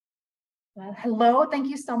Well, hello, thank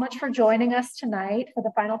you so much for joining us tonight for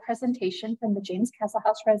the final presentation from the James Castle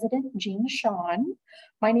House resident, Jean Shon.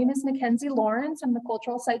 My name is Mackenzie Lawrence. I'm the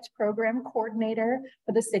Cultural Sites Program Coordinator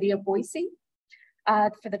for the City of Boise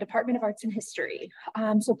for the Department of Arts and History.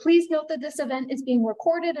 So please note that this event is being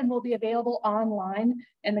recorded and will be available online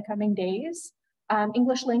in the coming days.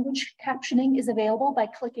 English language captioning is available by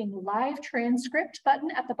clicking Live Transcript button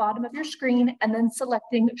at the bottom of your screen and then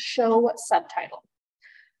selecting Show Subtitle.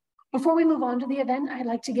 Before we move on to the event, I'd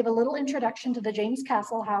like to give a little introduction to the James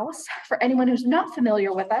Castle House. For anyone who's not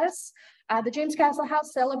familiar with us, the James Castle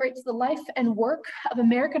House celebrates the life and work of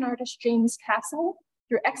American artist James Castle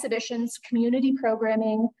through exhibitions, community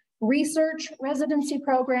programming, research, residency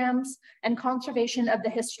programs, and conservation of the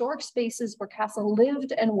historic spaces where Castle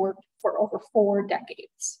lived and worked for over 4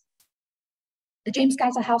 decades. The James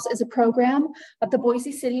Castle House is a program of the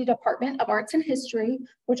Boise City Department of Arts and History,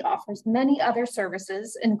 which offers many other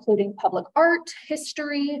services, including public art,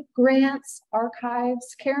 history, grants,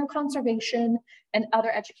 archives, care and conservation, and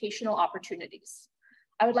other educational opportunities.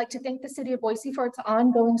 I would like to thank the City of Boise for its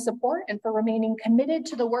ongoing support and for remaining committed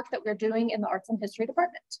to the work that we're doing in the Arts and History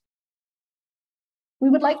Department. We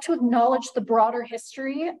would like to acknowledge the broader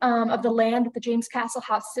history of the land that the James Castle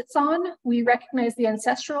House sits on. We recognize the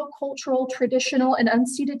ancestral, cultural, traditional, and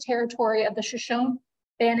unceded territory of the Shoshone,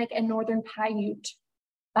 Bannock, and Northern Paiute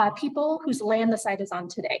people whose land the site is on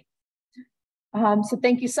today. So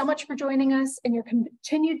thank you so much for joining us and your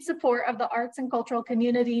continued support of the arts and cultural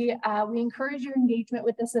community. We encourage your engagement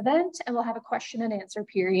with this event, and we'll have a question and answer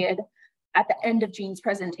period at the end of Jean's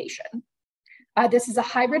presentation. This is a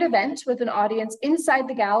hybrid event with an audience inside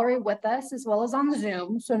the gallery with us as well as on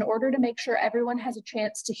Zoom. So in order to make sure everyone has a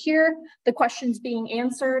chance to hear the questions being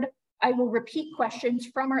answered, I will repeat questions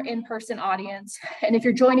from our in-person audience. And if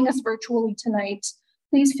you're joining us virtually tonight,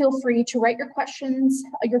 please feel free to write your questions,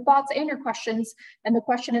 your thoughts and your questions in the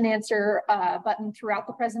question and answer button throughout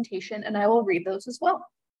the presentation, and I will read those as well.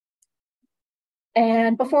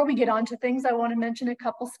 And before we get on to things, I want to mention a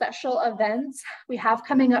couple special events we have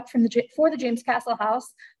coming up for the James Castle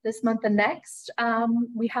House this month and next.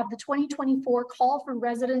 We have the 2024 Call for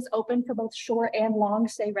Residents open for both short and long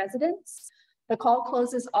stay residents. The call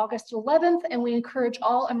closes August 11th, and we encourage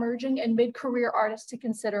all emerging and mid-career artists to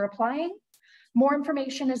consider applying. More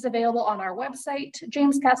information is available on our website,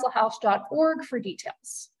 jamescastlehouse.org, for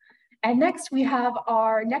details. And next, we have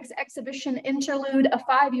our next exhibition interlude, a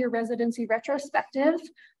 5-year residency retrospective,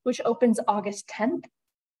 which opens August 10th.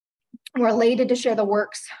 We're elated to share the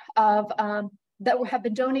works of that have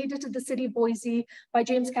been donated to the City of Boise by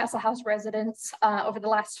James Castle House residents over the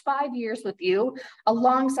last 5 years with you,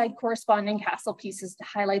 alongside corresponding Castle pieces to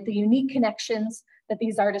highlight the unique connections that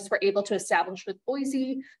these artists were able to establish with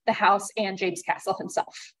Boise, the house, and James Castle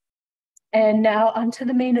himself. And now onto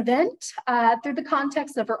the main event. Through the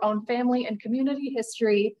context of her own family and community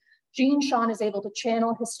history, Jean Shon is able to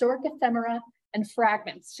channel historic ephemera and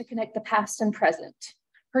fragments to connect the past and present.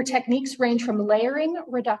 Her techniques range from layering,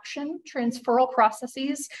 reduction, transferal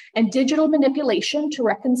processes, and digital manipulation to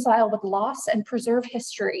reconcile with loss and preserve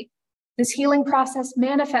history. This healing process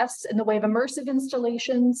manifests in the way of immersive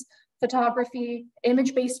installations, photography,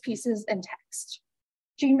 image-based pieces, and text.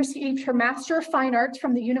 Jean received her Master of Fine Arts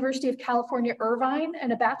from the University of California, Irvine,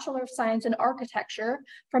 and a Bachelor of Science in Architecture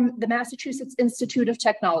from the Massachusetts Institute of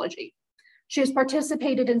Technology. She has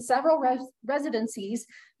participated in several residencies,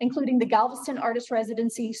 including the Galveston Artist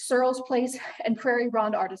Residency, Searles Place, and Prairie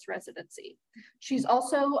Ronde Artist Residency. She's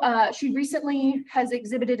also, she recently has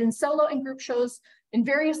exhibited in solo and group shows in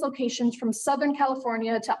various locations from Southern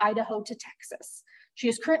California to Idaho to Texas. She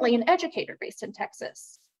is currently an educator based in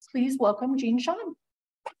Texas. Please welcome Jean Shon.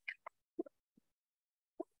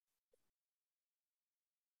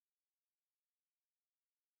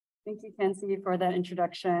 Thank you, Kenzie, for that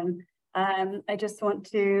introduction. I just want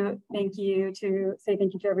to say thank you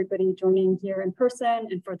to everybody joining here in person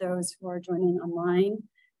and for those who are joining online.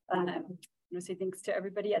 I want to say thanks to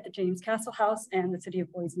everybody at the James Castle House and the City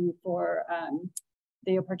of Boise for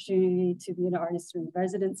the opportunity to be an artist in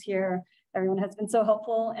residence here. Everyone has been so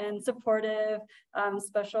helpful and supportive.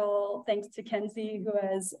 Special thanks to Kenzie, who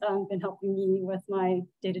has been helping me with my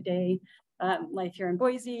day-to-day life here in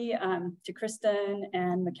Boise, to Kristen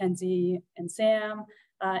and Mackenzie and Sam,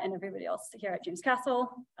 and everybody else here at James Castle.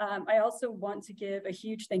 I also want to give a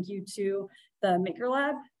huge thank you to the Maker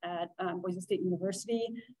Lab at Boise State University.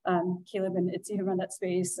 Caleb and Itzy, who run that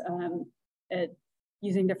space,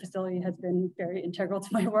 using their facility has been very integral to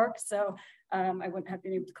my work. So I wouldn't have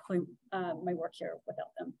been able to complete my work here without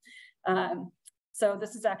them. So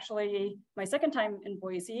this is actually my second time in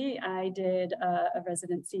Boise. I did a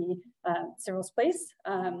residency Cyril's Place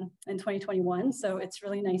in 2021. So it's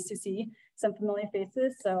really nice to see some familiar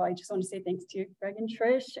faces. So I just want to say thanks to Greg and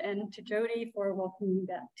Trish and to Jody for welcoming me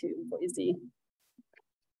back to Boise.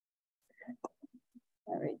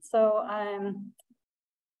 All right, so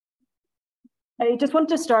I just wanted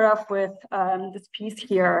to start off with this piece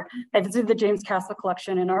here. I visited the James Castle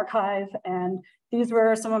Collection and Archive, and these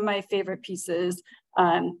were some of my favorite pieces.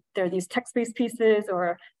 They're these text-based pieces,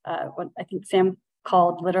 or what I think Sam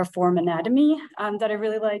called letter form anatomy, that I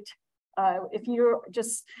really liked. If you're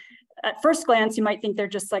just, at first glance, you might think they're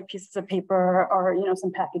just like pieces of paper or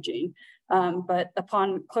some packaging. But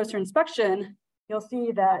upon closer inspection, you'll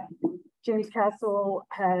see that James Castle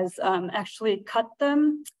has actually cut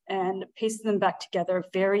them and pasted them back together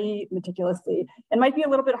very meticulously. It might be a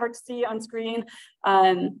little bit hard to see on screen,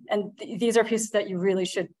 and these are pieces that you really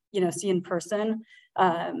should see in person.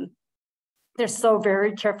 They're so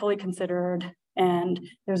very carefully considered, and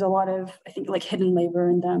there's a lot of, I think, like hidden labor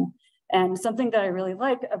in them. And something that I really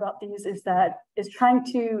like about these is trying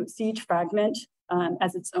to see each fragment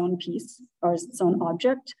as its own piece or as its own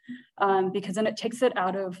object, because then it takes it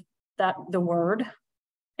out of the word,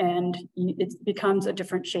 and it becomes a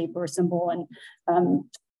different shape or symbol, and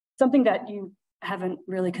something that you haven't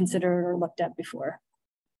really considered or looked at before.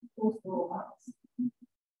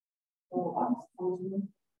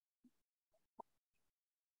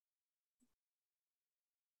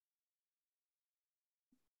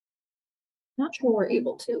 Not sure we're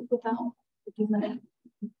able to without doing that.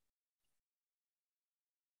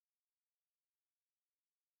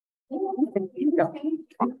 Okay.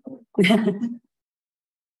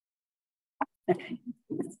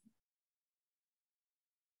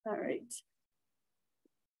 All right.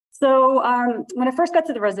 So when I first got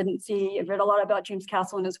to the residency, I read a lot about James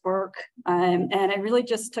Castle and his work, and I really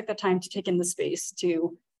just took the time to take in the space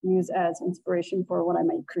to use as inspiration for what I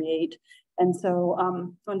might create. And so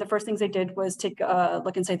one of the first things I did was take a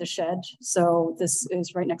look inside the shed. So this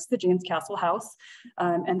is right next to the James Castle house,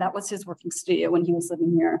 and that was his working studio when he was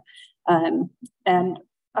living here. And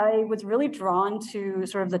I was really drawn to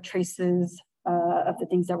sort of the traces of the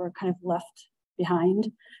things that were kind of left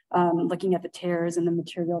behind, looking at the tears and the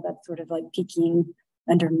material that's sort of like peeking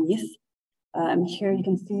underneath. Here you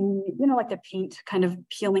can see, like the paint kind of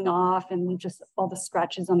peeling off and just all the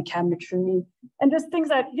scratches on the cabinetry and just things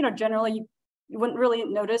that, generally you wouldn't really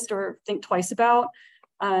notice or think twice about.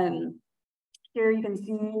 Here you can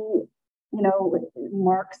see,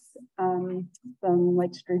 Marque's some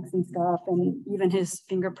like streaks and stuff, and even his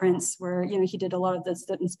fingerprints where, he did a lot of the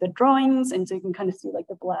sit and spit drawings. And so you can kind of see like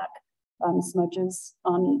the black smudges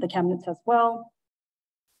on the cabinets as well.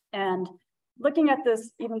 And looking at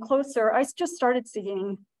this even closer, I just started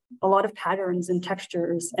seeing a lot of patterns and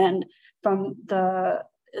textures, and from that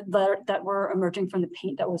were emerging from the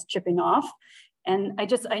paint that was chipping off. And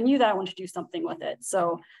I knew that I wanted to do something with it.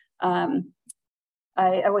 So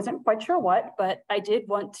I wasn't quite sure what, but I did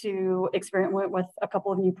want to experiment with a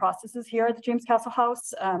couple of new processes here at the James Castle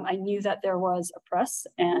House. I knew that there was a press,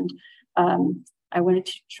 and I wanted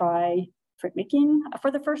to try printmaking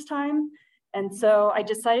for the first time. And so I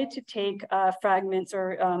decided to take fragments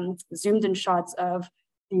or zoomed in shots of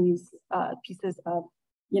these pieces of,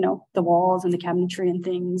 the walls and the cabinetry and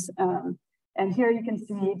things. And here you can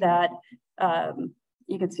see that,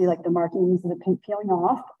 you can see like the markings of the paint peeling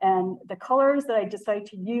off, and the colors that I decided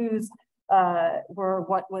to use were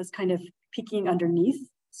what was kind of peeking underneath.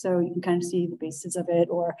 So you can kind of see the bases of it,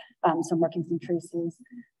 or some markings and traces.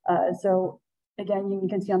 So again, you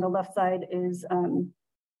can see on the left side is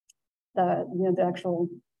the actual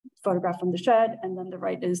photograph from the shed, and then the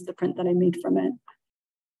right is the print that I made from it.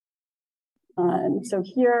 So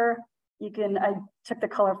here I took the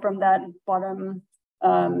color from that bottom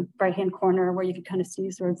right-hand corner where you could kind of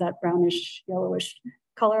see sort of that brownish, yellowish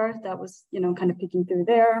color that was, kind of peeking through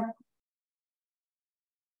there.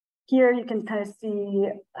 Here you can kind of see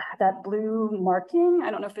that blue marking.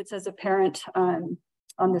 I don't know if it's as apparent on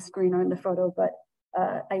the screen or in the photo, but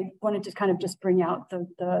I wanted to kind of just bring out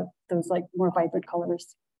those like more vibrant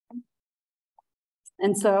colors.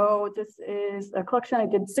 And so this is a collection. I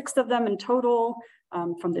did 6 of them in total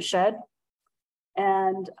from the shed.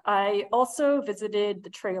 And I also visited the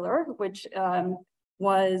trailer, which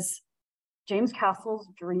was James Castle's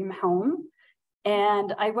dream home.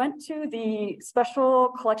 And I went to the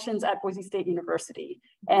special collections at Boise State University,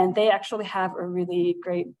 and they actually have a really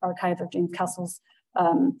great archive of James Castle's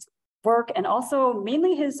work, and also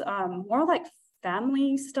mainly his more like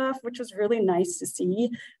family stuff, which was really nice to see,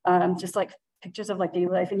 just like pictures of like daily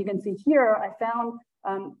life. And you can see here, I found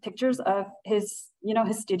pictures of his,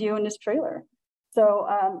 his studio and his trailer. So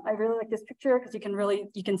I really like this picture because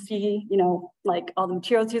you can see, like all the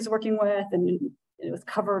materials he was working with, and it was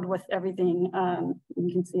covered with everything.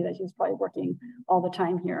 You can see that he was probably working all the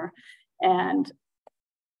time here. And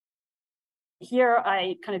here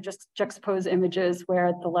I kind of just juxtapose images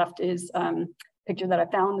where the left is picture that I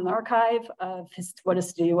found in the archive of what his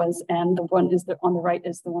studio was, and the one on the right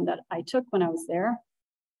is the one that I took when I was there.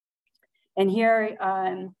 And here,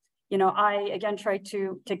 I again tried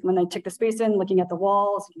to take, when I took the space in, looking at the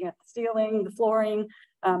walls, looking at the ceiling, the flooring,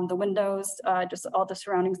 the windows, just all the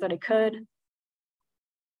surroundings that I could.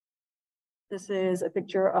 This is a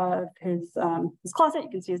picture of his closet. You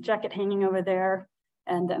can see his jacket hanging over there,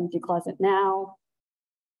 and the empty closet now.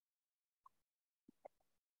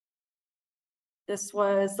 This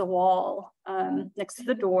was the wall next to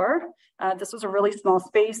the door. This was a really small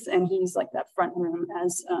space, and he's like that front room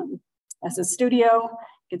as his studio.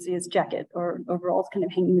 You can see his jacket or overalls kind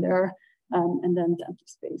of hanging there, and then the empty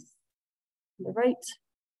space on the right.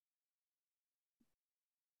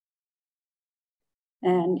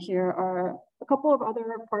 And here are a couple of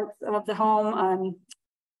other parts of the home.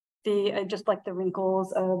 Just like the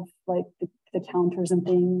wrinkles of like the counters and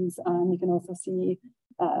things. You can also see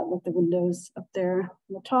like the windows up there on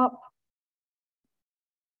the top.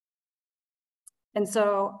 And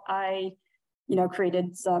so I,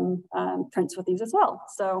 created some prints with these as well.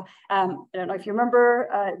 So I don't know if you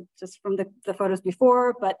remember just from the photos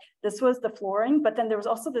before, but this was the flooring, but then there was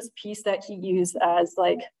also this piece that he used as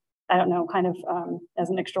like, I don't know, kind of as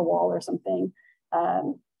an extra wall or something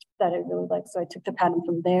that I really liked. So I took the pattern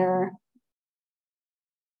from there.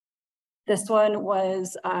 This one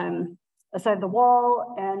was a side of the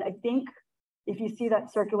wall, and I think if you see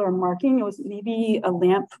that circular marking, it was maybe a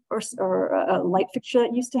lamp or a light fixture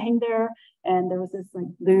that used to hang there, and there was this like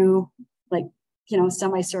blue, like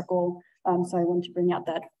semicircle. So I wanted to bring out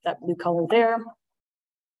that blue color there.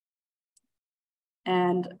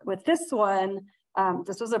 And with this one,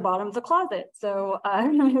 this was the bottom of the closet. So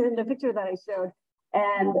in the picture that I showed,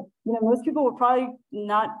 and most people would probably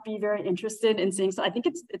not be very interested in seeing. So I think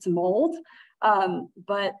it's mold,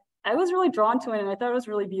 but I was really drawn to it, and I thought it was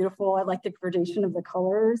really beautiful. I like the gradation of the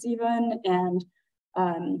colors even, and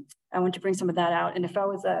I want to bring some of that out. And if I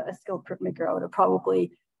was a skilled printmaker, I would have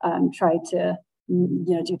probably tried to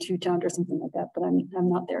do two-toned or something like that, but I'm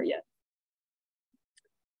not there yet.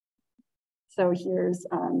 So here's,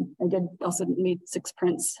 I did also need 6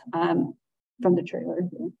 prints from the trailer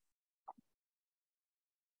here.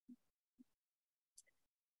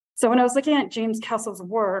 So when I was looking at James Castle's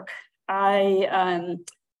work, I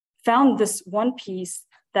found this one piece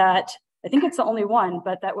that I think it's the only one,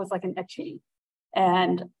 but that was like an etching.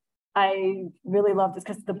 And I really love this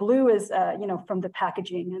because the blue is, from the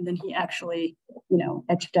packaging, and then he actually,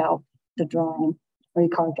 etched out the drawing, or he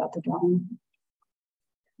carved out the drawing.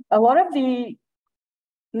 A lot of the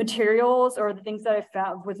materials or the things that I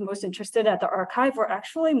found was most interested at the archive were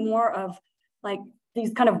actually more of like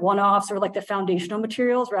these kind of one-offs or like the foundational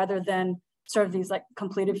materials rather than sort of these like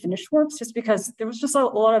completed finished works, just because there was just a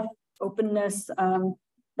lot of openness.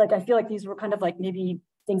 Like I feel like these were kind of like maybe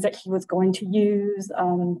things that he was going to use,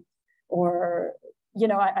 or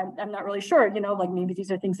I'm not really sure, like maybe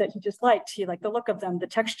these are things that he just liked. He liked the look of them, the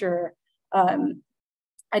texture.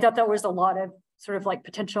 I thought there was a lot of sort of like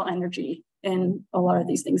potential energy in a lot of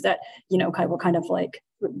these things that, were kind of like,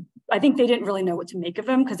 I think they didn't really know what to make of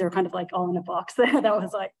them because they were kind of like all in a box that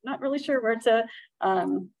was like, not really sure where to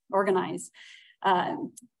organize.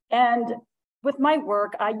 And with my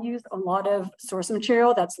work, I used a lot of source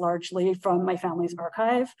material that's largely from my family's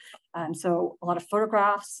archive. So a lot of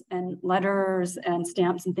photographs and letters and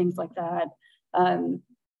stamps and things like that.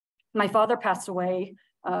 My father passed away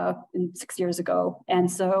 6 years ago. And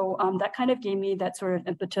so that kind of gave me that sort of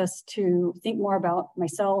impetus to think more about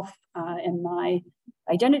myself and my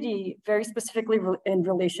identity, very specifically in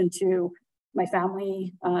relation to my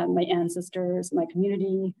family, my ancestors, my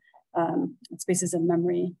community, spaces of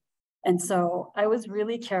memory. And so I was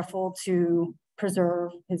really careful to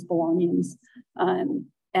preserve his belongings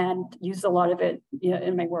and used a lot of it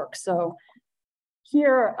in my work. So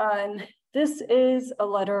here, this is a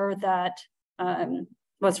letter that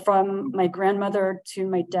was from my grandmother to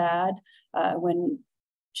my dad when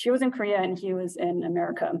she was in Korea and he was in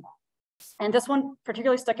America. And this one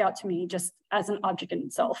particularly stuck out to me just as an object in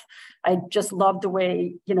itself. I just loved the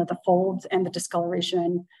way, the folds and the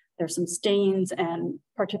discoloration. There's some stains and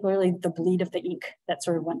particularly the bleed of the ink that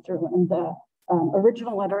sort of went through. And the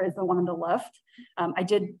original letter is the one on the left. I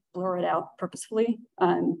did blur it out purposefully.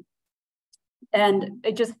 And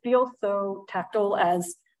it just feels so tactile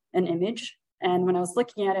as an image. And when I was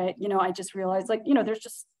looking at it, I just realized like,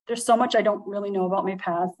 there's so much I don't really know about my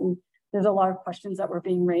past, and there's a lot of questions that were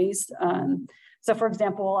being raised. So for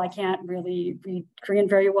example, I can't really read Korean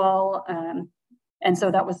very well. And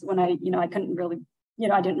so that was when I couldn't really,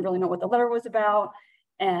 I didn't really know what the letter was about.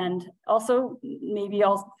 And also maybe I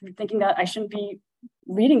was thinking that I shouldn't be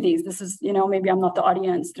reading these. This is, maybe I'm not the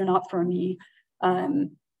audience, they're not for me.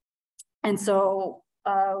 And so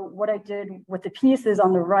what I did with the piece is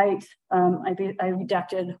on the right, I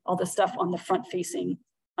redacted all the stuff on the front facing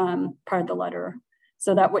part of the letter,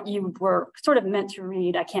 so that what you were sort of meant to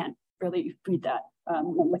read, I can't really read that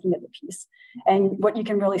when looking at the piece. And what you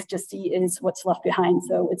can really just see is what's left behind.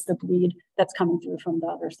 So it's the bleed that's coming through from the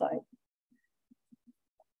other side.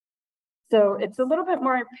 So it's a little bit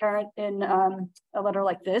more apparent in a letter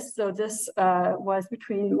like this. So this was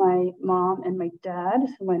between my mom and my dad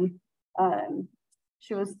when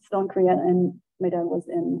she was still in Korea and my dad was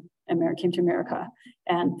came to America.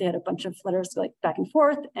 And they had a bunch of letters like back and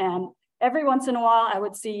forth. And every once in a while, I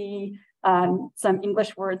would see some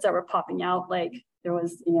English words that were popping out, like there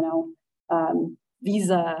was,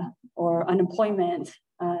 visa or unemployment,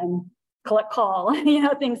 collect call,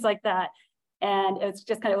 things like that. And it's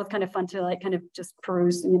just it was kind of fun to like kind of just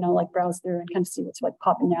peruse, like browse through and kind of see what's like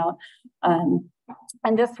popping out.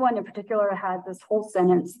 And this one in particular had this whole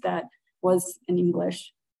sentence that was in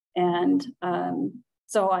English. And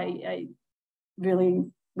so I really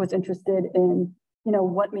was interested in,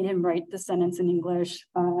 what made him write the sentence in English.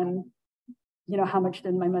 How much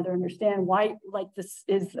did my mother understand? Why, like, this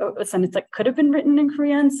is a sentence that could have been written in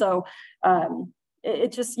Korean. So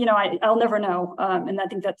it just, I'll never know. And I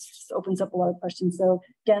think that just opens up a lot of questions. So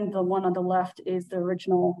again, the one on the left is the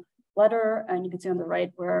original letter. And you can see on the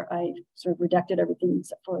right where I sort of redacted everything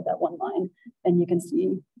except for that one line. And you can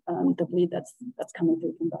see the bleed that's coming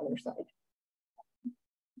through from the other side.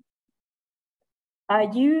 I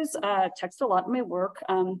use text a lot in my work.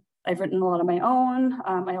 I've written a lot of my own.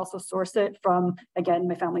 I also source it from, again,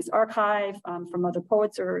 my family's archive, from other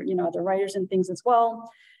poets or, other writers and things as well.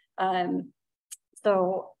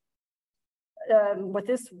 So with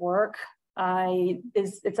this work,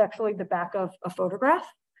 it's actually the back of a photograph.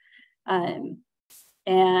 And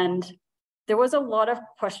there was a lot of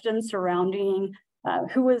questions surrounding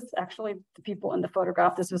who was actually the people in the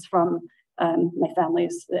photograph. This was from my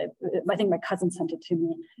family's, I think my cousin sent it to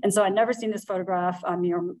me. And so I'd never seen this photograph,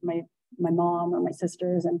 me or my mom or my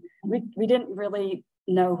sisters, and we didn't really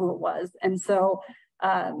know who it was. And so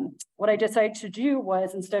what I decided to do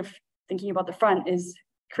was, instead of thinking about the front, is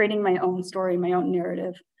creating my own story, my own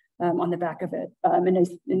narrative on the back of it.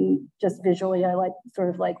 And just visually, I like sort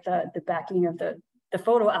of like the backing of the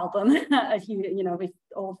photo album, with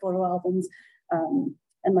old photo albums,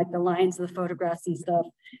 and like the lines of the photographs and stuff.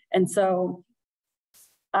 And so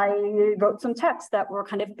I wrote some text that were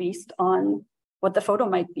kind of based on what the photo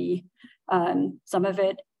might be. Some of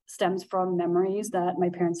it stems from memories that my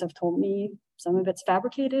parents have told me. Some of it's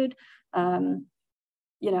fabricated.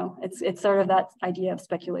 It's sort of that idea of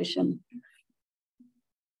speculation.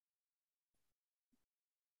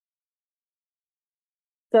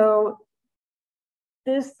 So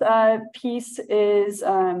this piece is,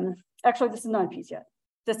 actually, this is not a piece yet.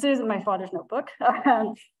 This is my father's notebook.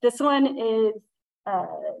 This one is,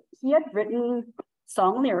 he had written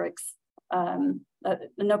song lyrics, a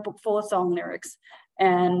notebook full of song lyrics.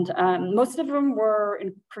 And most of them were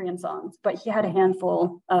in Korean songs, but he had a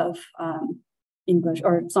handful of English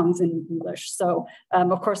or songs in English. So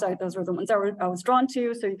of course, those were the ones I was drawn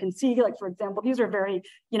to. So you can see, like, for example, these are very,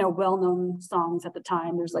 well-known songs at the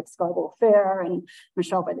time. There's like Scarborough Fair and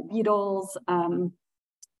Michelle by the Beatles.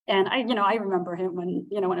 And I remember him when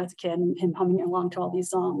I was a kid, and him humming along to all these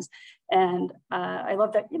songs. And I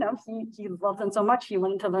love that, he loved them so much. He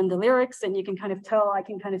wanted to learn the lyrics, and you can kind of tell, I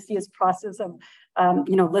can kind of see his process of,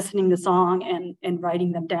 listening to the song and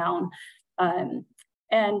writing them down. And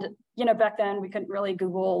back then we couldn't really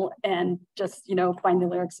Google and just, find the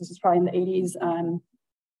lyrics. This was probably in the 80s.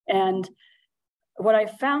 And what I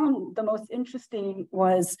found the most interesting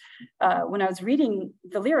was when I was reading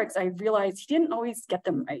the lyrics, I realized he didn't always get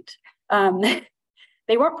them right.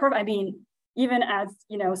 They weren't perfect. I mean, even as,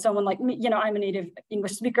 someone like me, I'm a native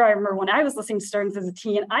English speaker. I remember when I was listening to songs as a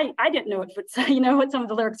teen, I didn't know what some of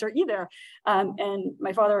the lyrics are either. And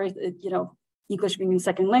my father is, English being a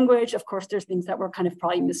second language, of course, there's things that were kind of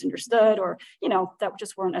probably misunderstood or, that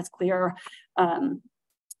just weren't as clear.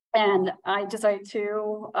 And I decided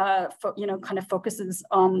to, kind of focuses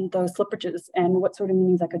on those slipages and what sort of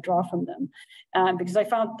meanings I could draw from them, because I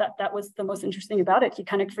found that that was the most interesting about it. He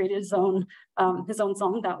kind of created his own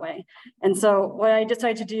song that way. And so what I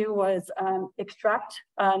decided to do was extract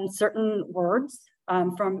certain words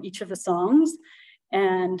from each of the songs.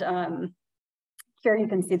 And here you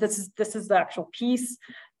can see this is the actual piece.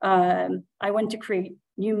 I went to create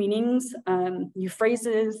new meanings, new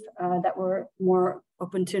phrases that were more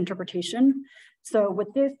open to interpretation. So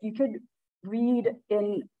with this, you could read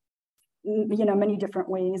in many different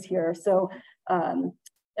ways here. So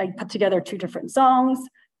I put together 2 different songs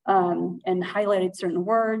and highlighted certain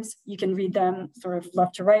words. You can read them sort of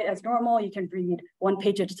left to right as normal. You can read 1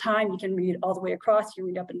 page at a time. You can read all the way across. You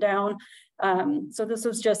read up and down. So this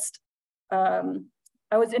was just,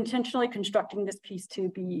 I was intentionally constructing this piece to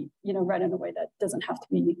be, read in a way that doesn't have to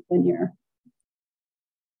be linear.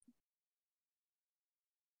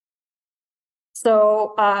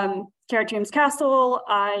 So here at James Castle,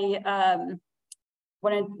 I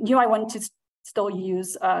knew I wanted to still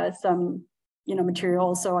use some,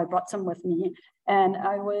 materials, so I brought some with me. And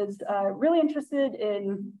I was really interested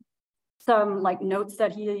in some notes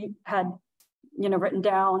that he had, written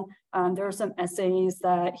down. There were some essays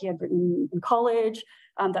that he had written in college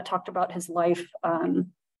that talked about his life.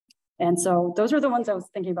 And so those are the ones I was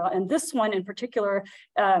thinking about. And this one in particular,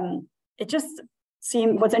 it just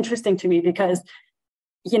was interesting to me because,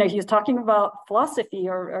 he was talking about philosophy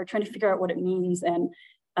or trying to figure out what it means. And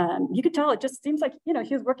you could tell it just seems like,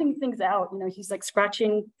 he was working things out, he's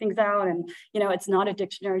scratching things out and, it's not a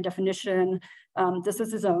dictionary definition. This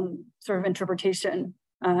is his own sort of interpretation,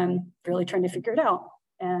 really trying to figure it out.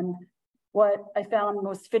 And what I found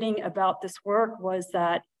most fitting about this work was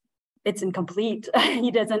that it's incomplete.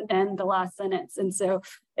 He doesn't end the last sentence. And so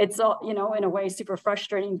it's all, in a way super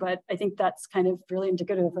frustrating, but I think that's kind of really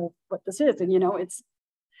indicative of what this is. And, it's,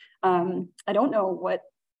 I don't know what,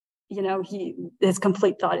 his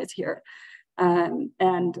complete thought is here.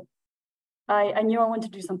 And I knew I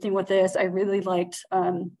wanted to do something with this. I really liked,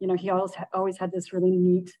 he always had this really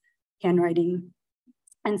neat handwriting.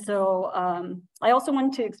 And so I also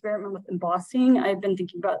wanted to experiment with embossing. I've been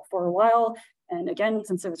thinking about it for a while. And again,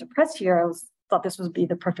 since it was a press year, I thought this would be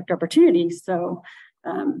the perfect opportunity. So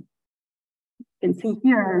you can see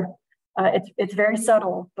here, it's very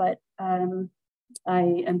subtle, but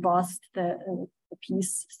I embossed the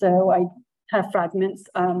piece. So I have fragments.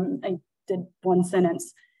 I did 1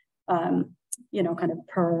 sentence, kind of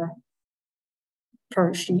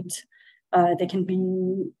per sheet. They can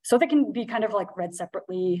be kind of read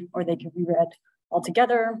separately, or they can be read all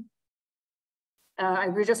together. I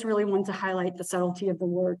just really want to highlight the subtlety of the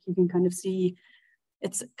work. You can kind of see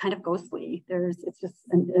it's kind of ghostly. It's just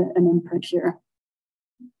an imprint here.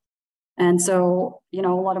 And so, a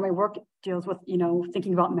lot of my work deals with,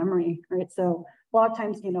 thinking about memory, right? So a lot of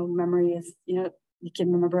times, memory is, you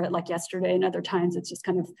can remember it like yesterday, and other times it's just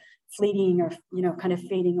kind of fleeting or, kind of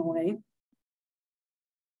fading away.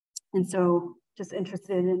 And so just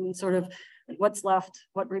interested in sort of what's left,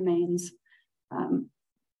 what remains.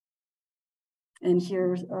 And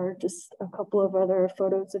here are just a couple of other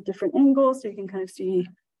photos of different angles, so you can kind of see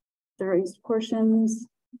the raised portions.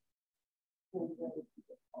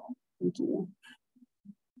 Thank you.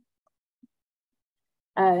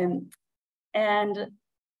 And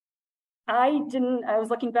I was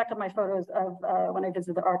looking back at my photos of when I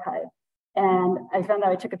visited the archive, and I found that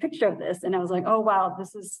I took a picture of this, and I was like, oh, wow,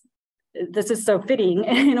 this is so fitting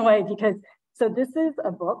in a way, because, so this is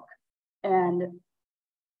a book, and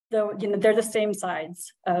they're the same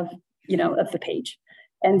sides of the page.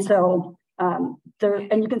 And so,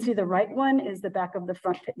 and you can see the right one is the back of the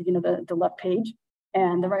front, the left page.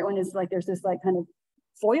 And the right one is there's this kind of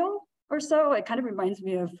foil or so. It kind of reminds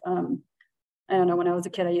me of, I don't know, when I was a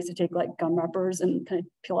kid, I used to take gum wrappers and kind of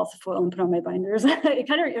peel off the foil and put on my binders. It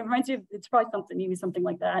reminds me of, it's probably maybe something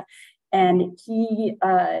like that. And he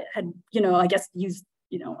had, I guess used,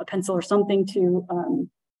 a pencil or something to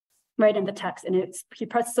write in the text. And he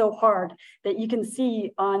pressed so hard that you can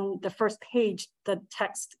see on the first page, the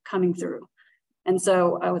text coming through. And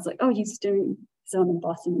so I was like, oh, he's doing his own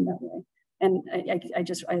embossing in that way. And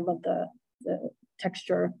I love the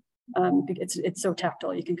texture. It's so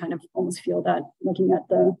tactile. You can kind of almost feel that looking at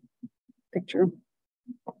the picture.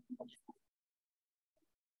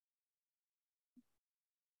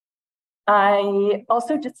 I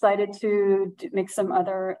also decided to make some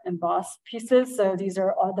other embossed pieces. So these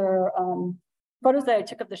are other photos that I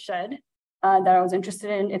took of the shed that I was interested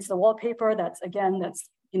in. It's the wallpaper that's a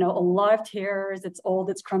lot of tears. It's old,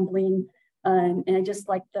 it's crumbling. And I just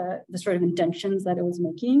like the sort of indentions that it was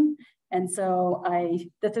making. And so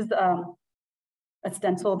this is a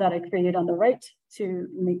stencil that I created on the right to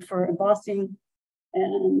make for embossing.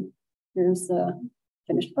 And here's the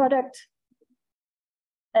finished product.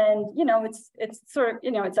 And, you know, it's sort of,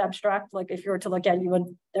 you know, it's abstract. Like if you were to look at it, you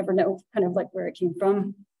would never know kind of like where it came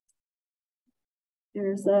from.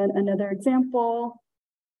 Here's another example.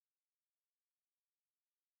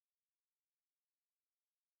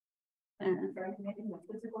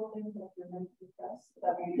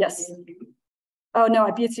 Yes. Oh no,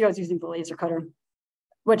 at BSU I was using the laser cutter,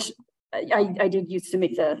 which I did use to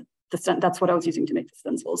make the stencil. That's what I was using to make the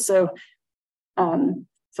stencils. So,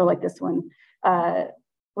 so like this one,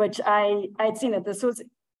 which I had seen that this was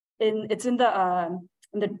it's in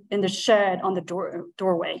the shed on the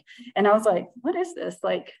doorway, and I was like, what is this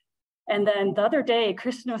like? And then the other day,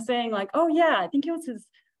 Christian was saying like, oh yeah, I think it was his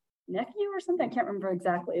nephew or something, I can't remember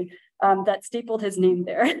exactly, that stapled his name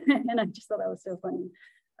there. And I just thought that was so funny.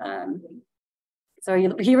 So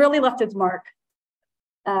he really left his mark.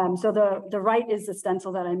 So the right is the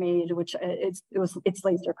stencil that I made, which it's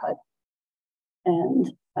laser cut.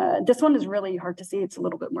 And this one is really hard to see. It's a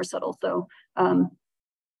little bit more subtle. So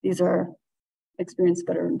these are experienced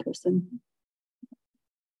better in person.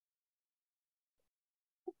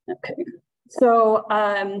 Okay. So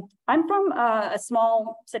I'm from a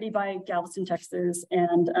small city by Galveston, Texas,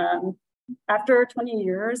 and after 20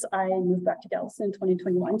 years, I moved back to Galveston in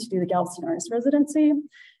 2021 to do the Galveston Artist Residency,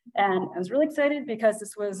 and I was really excited because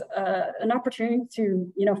this was an opportunity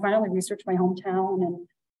to, you know, finally research my hometown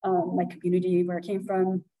and my community where I came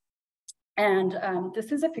from. And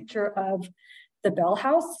this is a picture of the Bell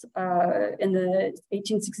House in the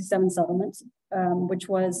 1867 settlement, which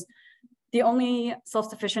was the only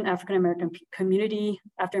self-sufficient African-American community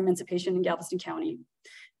after emancipation in Galveston County.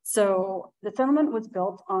 So the settlement was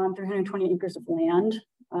built on 320 acres of land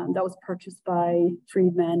that was purchased by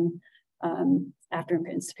freedmen after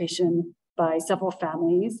emancipation by several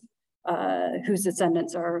families whose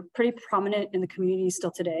descendants are pretty prominent in the community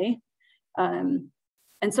still today. And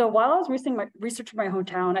so while I was researching my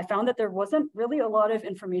hometown, I found that there wasn't really a lot of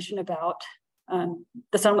information about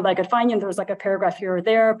the settlement that I could find, and there was like a paragraph here or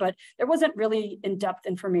there, but there wasn't really in-depth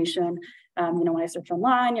information, you know, when I searched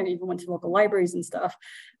online or even went to local libraries and stuff.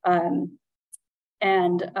 I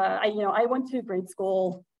went to grade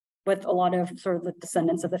school with a lot of sort of the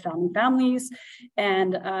descendants of the founding families.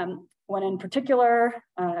 And one in particular,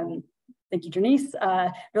 thank you, Janice,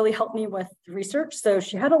 really helped me with research. So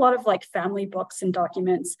she had a lot of like family books and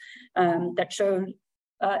documents that showed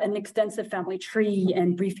an extensive family tree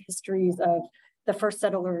and brief histories of the first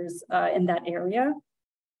settlers in that area.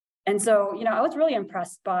 And so, you know, I was really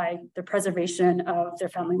impressed by the preservation of their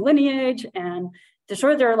family lineage and to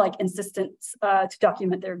show their like insistence to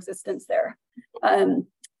document their existence there.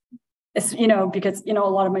 It's, you know, because, you know, a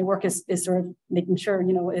lot of my work is sort of making sure,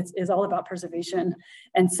 you know, it's all about preservation.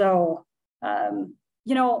 And so,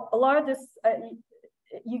 you know, a lot of this,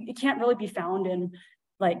 it can't really be found in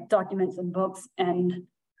like documents and books and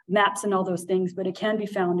maps and all those things, but it can be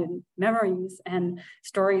found in memories and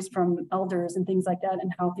stories from elders and things like that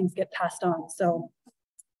and how things get passed on. So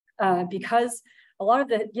because a lot of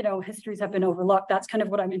the, you know, histories have been overlooked, that's kind of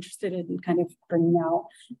what I'm interested in kind of bringing out.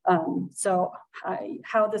 So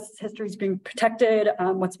how this history is being protected,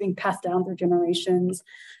 what's being passed down through generations,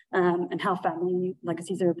 and how family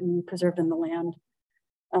legacies are being preserved in the land.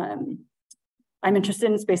 I'm interested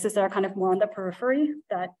in spaces that are kind of more on the periphery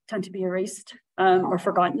that tend to be erased or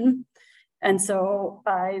forgotten. And so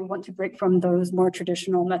I want to break from those more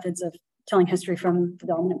traditional methods of telling history from the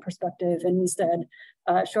dominant perspective and instead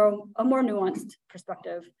show a more nuanced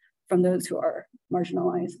perspective from those who are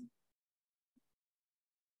marginalized.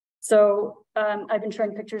 So I've been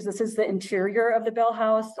showing pictures. This is the interior of the Bell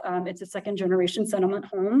House. It's a second generation settlement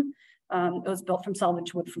home. It was built from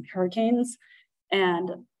salvage wood from hurricanes. And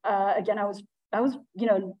again, I was, you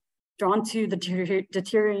know, drawn to the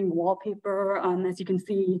deteriorating wallpaper, as you can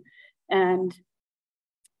see. And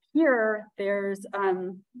here, there's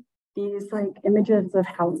these like images of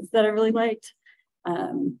houses that I really liked.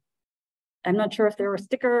 I'm not sure if there were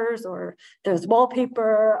stickers or there's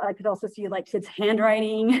wallpaper. I could also see like kids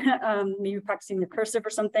handwriting, maybe practicing the cursive or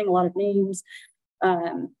something, a lot of names.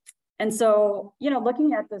 And so, you know,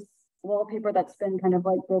 looking at this wallpaper that's been kind of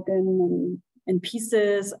like broken in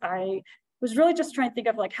pieces, I was really just trying to think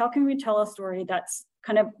of like, how can we tell a story that's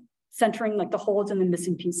kind of centering like the holes and the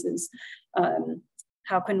missing pieces?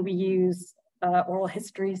 How can we use oral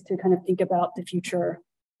histories to kind of think about the future,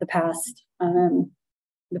 the past,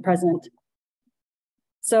 the present?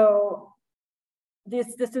 So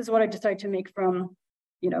this is what I decided to make from,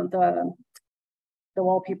 you know, the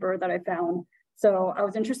wallpaper that I found. So I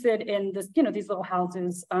was interested in this, these little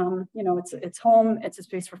houses. It's home, it's a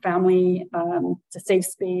space for family, it's a safe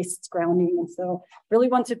space, it's grounding, and so really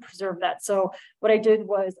want to preserve that. So what I did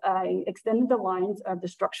was I extended the lines of the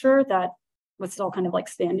structure that was still kind of like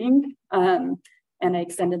standing, and I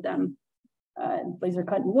extended them, laser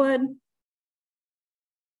cut in wood.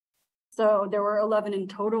 So there were 11 in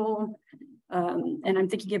total, and I'm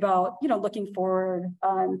thinking about, looking forward,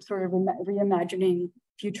 sort of reimagining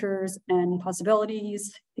futures and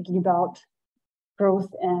possibilities, thinking about growth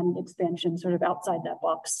and expansion sort of outside that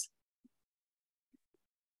box.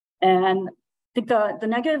 And I think the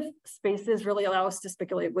negative spaces really allow us to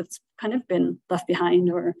speculate what's kind of been left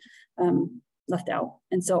behind or left out.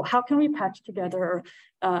 And so how can we patch together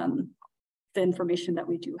the information that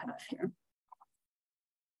we do have here?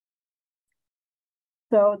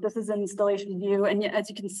 So this is an installation view, and as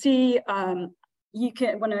you can see, you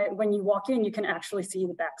can when you walk in, you can actually see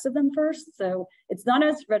the backs of them first. So it's not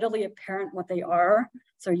as readily apparent what they are.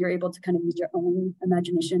 So you're able to kind of use your own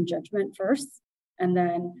imagination and judgment first, and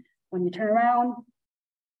then when you turn around,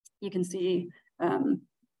 you can see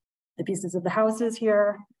the pieces of the houses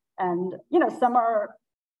here, and some are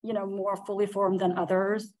more fully formed than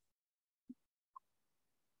others.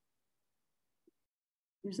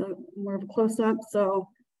 Here's more of a close-up. So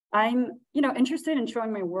I'm, interested in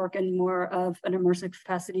showing my work in more of an immersive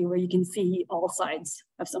capacity where you can see all sides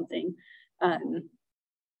of something.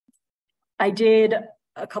 I did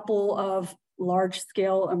a couple of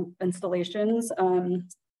large-scale installations. I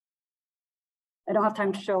don't have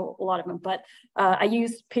time to show a lot of them, but I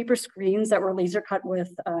used paper screens that were laser cut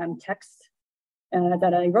with text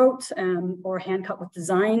that I wrote, or hand cut with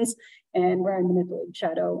designs, and where I manipulated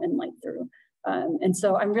shadow and light through. And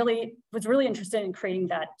so I was really interested in creating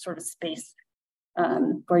that sort of space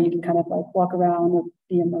where you can kind of like walk around or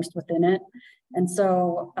be immersed within it. And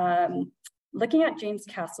so looking at James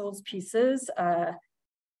Castle's pieces,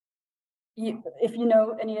 if you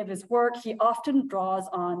know any of his work, he often draws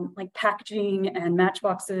on like packaging and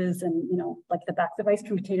matchboxes and, like the backs of ice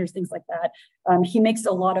cream containers, things like that. He makes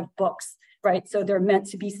a lot of books, right? So they're meant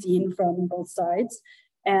to be seen from both sides.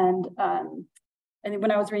 And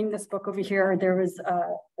when I was reading this book over here, there was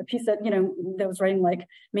a piece that, that was writing like,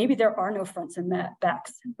 maybe there are no fronts and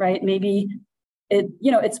backs, right? Maybe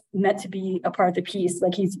it's meant to be a part of the piece.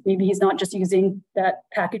 Like maybe he's not just using that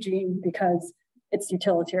packaging because it's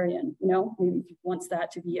utilitarian, maybe he wants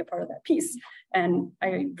that to be a part of that piece. And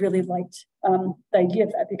I really liked the idea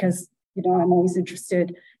of that because, I'm always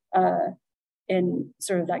interested in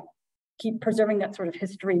sort of like keep preserving that sort of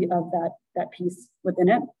history of that piece within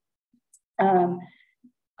it.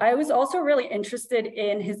 I was also really interested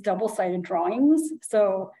in his double-sided drawings.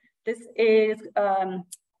 So this is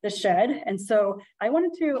the shed. And so I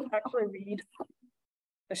wanted to actually read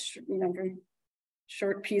a very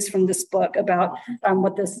short piece from this book about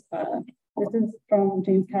what this is from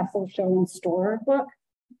James Castle's Show and Store book,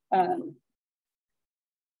 and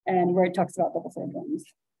where it talks about double-sided drawings.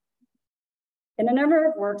 In a number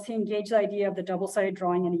of works, he engaged the idea of the double-sided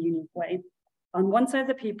drawing in a unique way. On one side of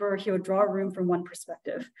the paper, he would draw a room from one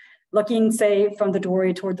perspective, looking, say, from the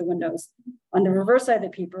doorway toward the windows. On the reverse side of the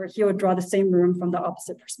paper, he would draw the same room from the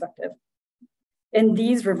opposite perspective. In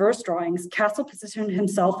these reverse drawings, Castle positioned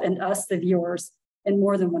himself and us, the viewers, in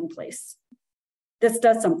more than one place. This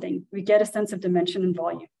does something. We get a sense of dimension and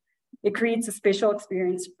volume. It creates a spatial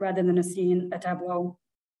experience rather than a scene, a tableau.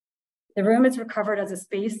 The room is recovered as a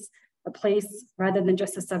space, a place, rather than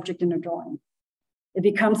just a subject in a drawing. It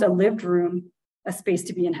becomes a lived room, a space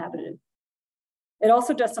to be inhabited. It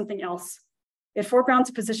also does something else. It foregrounds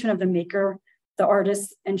the position of the maker, the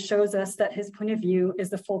artist, and shows us that his point of view is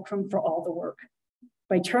the fulcrum for all the work.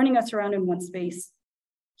 By turning us around in one space,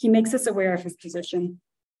 he makes us aware of his position.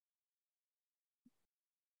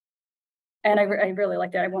 And I really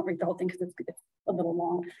like that. I won't read the whole thing because it's a little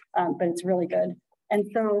long, but it's really good. And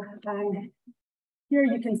so here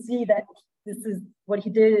you can see that this is what he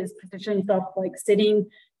did is position himself like sitting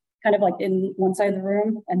kind of like in one side of the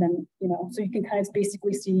room. And then, so you can kind of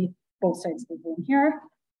basically see both sides of the room here.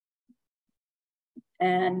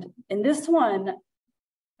 And in this one,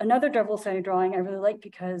 another double-sided drawing I really like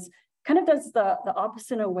because it kind of does the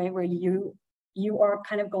opposite in a way where you are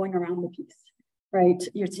kind of going around the piece, right?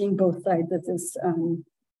 You're seeing both sides of this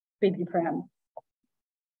baby pram.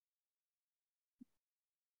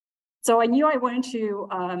 So I knew I wanted to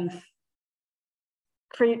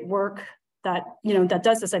create work that, that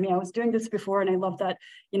does this. I mean, I was doing this before and I love that,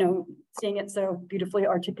 seeing it so beautifully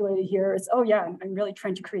articulated here is, oh yeah, I'm really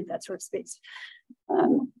trying to create that sort of space.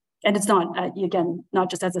 And it's not, again, not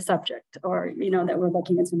just as a subject or, that we're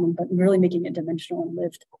looking at someone, but really making it dimensional and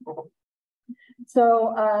lived.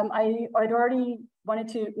 I'd already wanted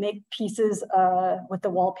to make pieces with the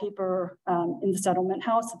wallpaper in the settlement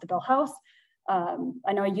house at the Bell House.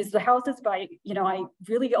 I know I used the houses, but I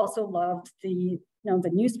really also loved the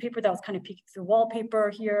newspaper that was kind of peeking through wallpaper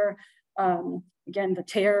here. Again, the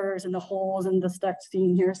tears and the holes and the stuff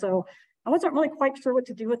seen here. So I wasn't really quite sure what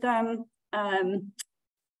to do with them.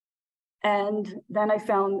 And then I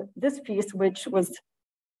found this piece, which was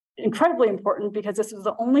incredibly important because this was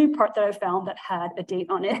the only part that I found that had a date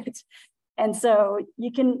on it. And so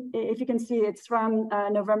if you can see, it's from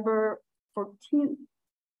November 14th,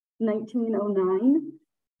 1909.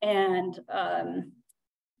 And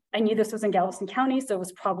I knew this was in Galveston County, so it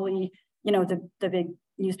was probably, the big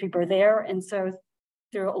newspaper there. And so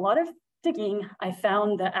through a lot of digging, I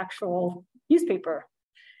found the actual newspaper.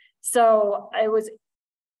 So I was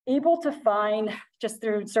able to find, just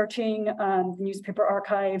through searching the newspaper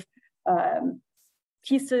archive,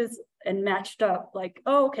 pieces and matched up like,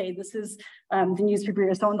 oh, okay, this is the newspaper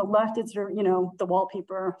here. So on the left is the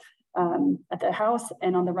wallpaper at the house,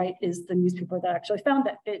 and on the right is the newspaper that I actually found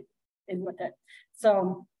that fit in with it.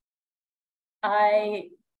 So I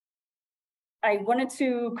wanted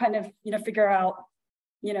to kind of figure out,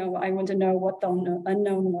 I wanted to know what the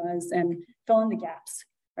unknown was and fill in the gaps,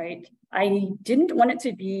 right? I didn't want it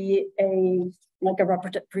to be a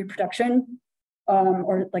reproduction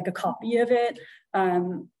or like a copy of it,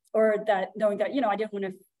 or that knowing that I didn't want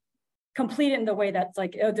to complete it in the way that's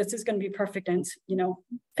like, oh, this is going to be perfect and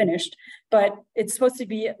finished, but it's supposed to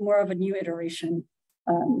be more of a new iteration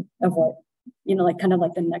of what kind of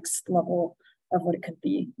like the next level of what it could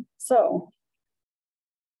be. So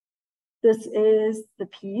this is the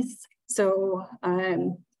piece. So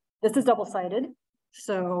this is double-sided.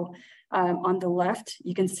 So on the left,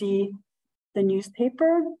 you can see the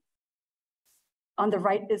newspaper. On the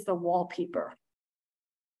right is the wallpaper.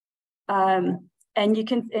 And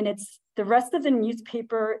it's the rest of the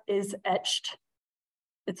newspaper is etched.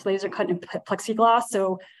 It's laser cut in plexiglass.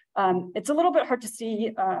 So it's a little bit hard to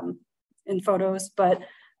see in photos, but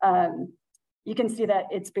you can see that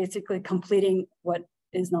it's basically completing what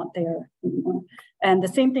is not there anymore. And the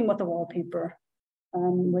same thing with the wallpaper,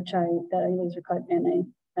 which I laser cut and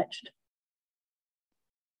I etched.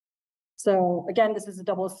 So again, this is a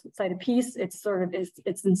double-sided piece. It's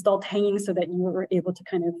it's installed hanging so that you were able to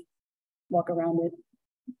kind of walk around it.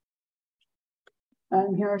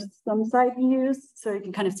 Here are some side views, so you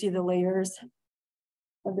can kind of see the layers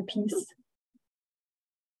of the piece.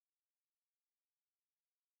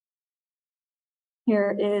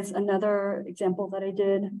 Here is another example that I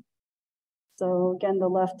did. So again, the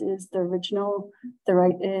left is the original, the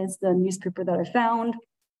right is the newspaper that I found.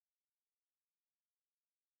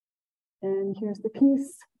 And here's the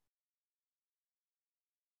piece.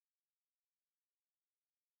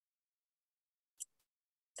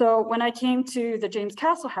 So when I came to the James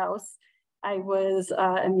Castle House, I was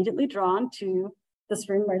immediately drawn to this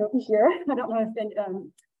room right over here. I don't know if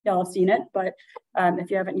y'all have seen it, but if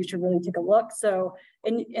you haven't, you should really take a look. So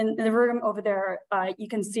in the room over there, you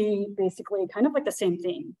can see basically kind of like the same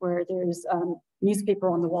thing where there's newspaper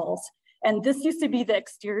on the walls. And this used to be the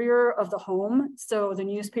exterior of the home. So the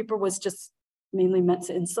newspaper was just mainly meant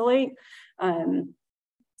to insulate.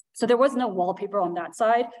 So there was no wallpaper on that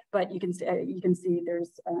side, but you can see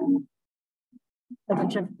there's a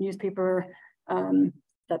bunch of newspaper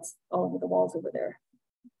that's all over the walls over there.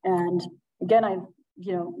 And again,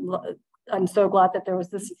 I'm so glad that there was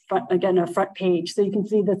this a front page. So you can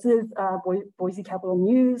see this is Boise Capital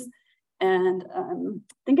News. And I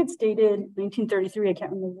think it's dated 1933. I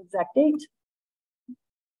can't remember the exact date.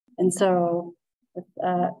 And so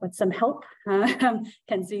with some help,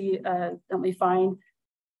 Kenzie helped me find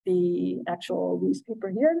the actual newspaper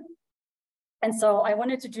here. And so I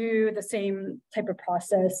wanted to do the same type of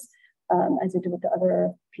process as I did with the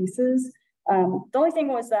other pieces. The only thing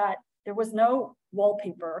was that there was no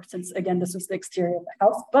wallpaper, since again, this was the exterior of the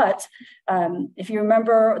house. But if you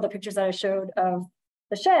remember the pictures that I showed of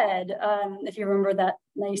the shed, if you remember that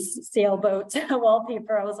nice sailboat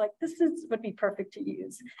wallpaper, I was like, would be perfect to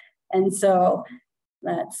use. And so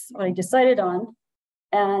that's what I decided on.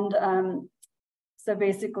 And so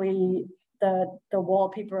basically the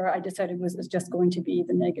wallpaper I decided was just going to be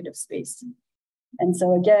the negative space. And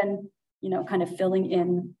so again, kind of filling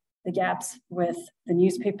in the gaps with the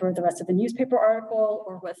newspaper, the rest of the newspaper article,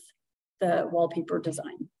 or with the wallpaper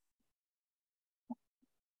design.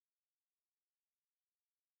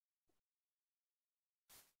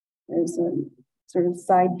 There's a sort of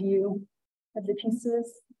side view of the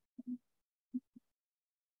pieces.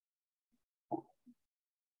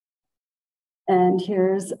 And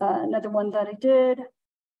here's another one that I did.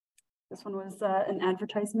 This one was an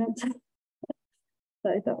advertisement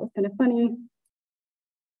that I thought was kind of funny.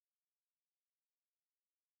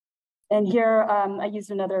 And here I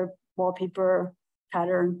used another wallpaper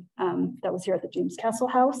pattern that was here at the James Castle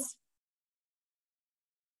House.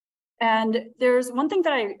 And there's one thing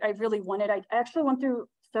that I really wanted. I actually went through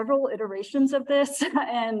several iterations of this,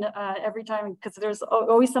 and every time, because there's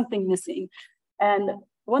always something missing. And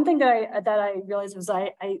one thing that I realized was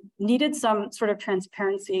I needed some sort of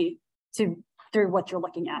transparency through what you're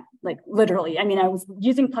looking at, like literally. I mean, I was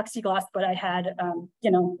using plexiglass, but I had,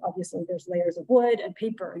 you know, obviously there's layers of wood and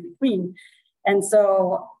paper in between. And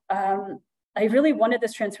so I really wanted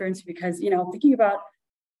this transparency because, you know, thinking about,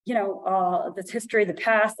 you know, this history, the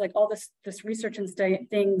past, like all this research and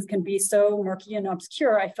things can be so murky and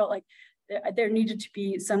obscure. I felt like there needed to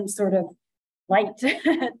be some sort of light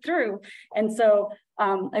through. And so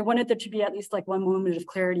I wanted there to be at least like one moment of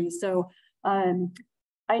clarity. So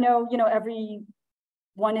I know, you know, every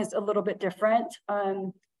one is a little bit different,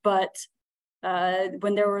 but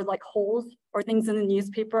when there were like holes or things in the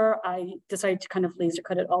newspaper, I decided to kind of laser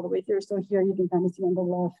cut it all the way through. So here you can kind of see on the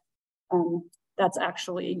left, that's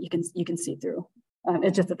actually, you can see through.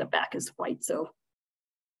 It's just that the back is white, so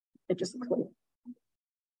it just looks white.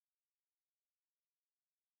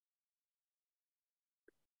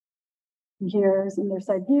 Here's another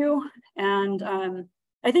side view. And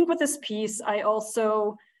I think with this piece, I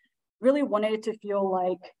also really wanted it to feel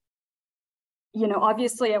like, you know,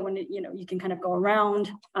 obviously I wanted, you know, you can kind of go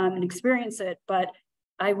around and experience it, but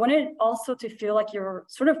I wanted also to feel like you're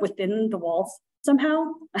sort of within the walls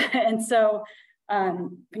somehow. And so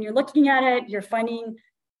when you're looking at it, you're finding,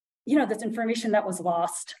 you know, this information that was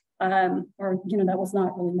lost or, you know, that was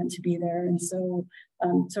not really meant to be there. And so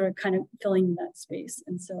sort of kind of filling that space.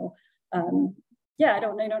 And so, yeah, I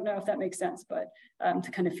don't know if that makes sense, but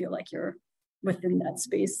to kind of feel like you're within that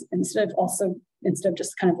space instead of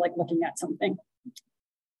just kind of like looking at something.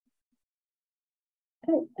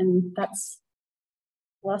 Okay, and that's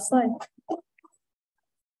the last slide.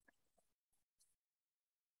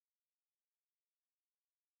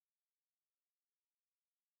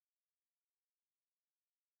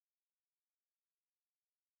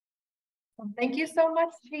 Thank you so much,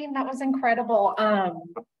 Jean. That was incredible.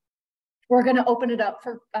 We're going to open it up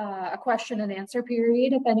for a question and answer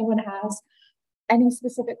period. If anyone has any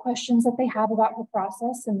specific questions that they have about her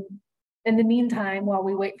process. And in the meantime, while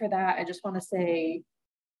we wait for that, I just want to say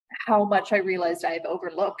how much I realized I've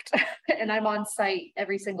overlooked. And I'm on site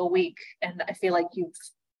every single week. And I feel like you've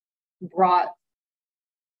brought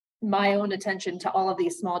my own attention to all of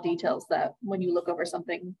these small details that when you look over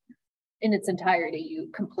something in its entirety, you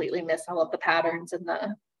completely miss all of the patterns and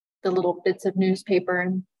the little bits of newspaper.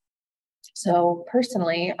 And so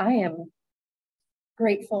personally, I am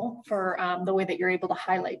grateful for the way that you're able to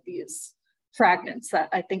highlight these fragments that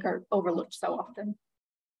I think are overlooked so often.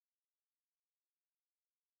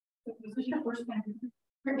 Was this your first time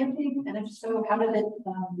printmaking? And if so, how did it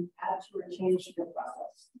add to or change your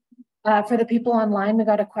process? For the people online, we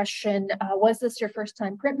got a question. Was this your first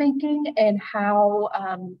time printmaking, and how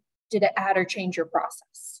did it add or change your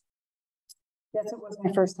process? Yes, it was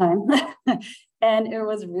my first time. And it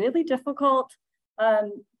was really difficult.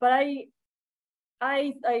 But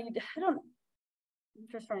I don't, I'm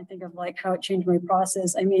just trying to think of like how it changed my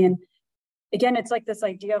process. I mean, again, it's like this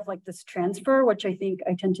idea of like this transfer, which I think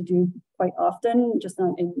I tend to do quite often, just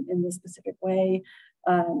not in this specific way.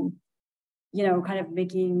 You know, kind of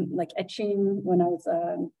making like etching when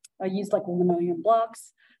I used like linoleum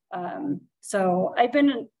blocks. So I've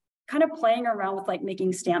been kind of playing around with like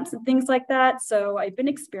making stamps and things like that. So I've been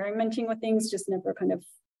experimenting with things, just never kind of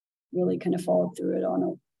really kind of followed through it on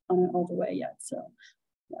it all the way yet. So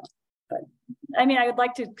yeah, but I mean, I would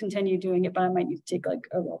like to continue doing it, but I might need to take like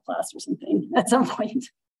a real class or something at some point.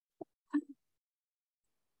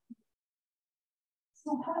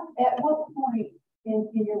 So at what point in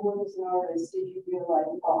your work as an artist did you realize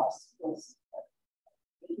loss was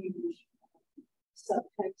a huge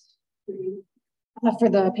subtext for you? For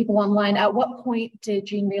the people online, at what point did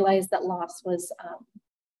Jean realize that loss was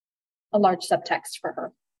a large subtext for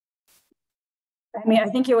her? I mean, I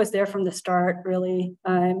think it was there from the start, really.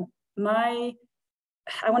 I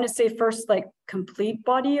want to say first like complete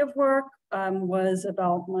body of work was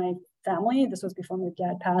about my family. This was before my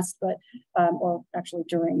dad passed, but or actually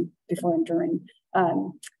before and during.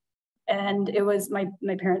 And it was my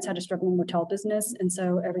parents had a struggling motel business. And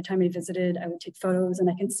so every time I visited, I would take photos and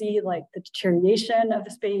I can see like the deterioration of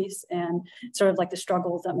the space and sort of like the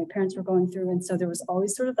struggles that my parents were going through. And so there was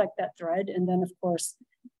always sort of like that thread. And then of course,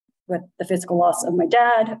 with the physical loss of my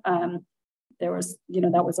dad, there was, you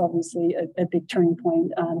know, that was obviously a big turning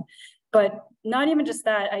point. but not even just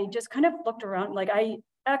that, I just kind of looked around. Like I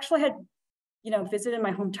actually had, visited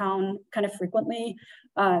my hometown kind of frequently.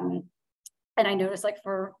 And I noticed like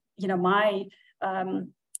for, my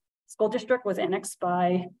school district was annexed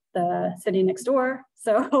by the city next door.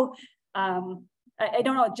 So I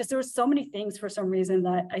don't know, just there were so many things for some reason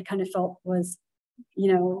that I kind of felt was,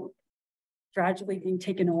 gradually being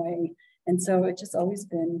taken away. And so it's just always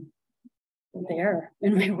been there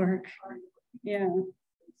in my work. Yeah.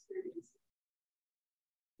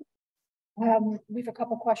 We have a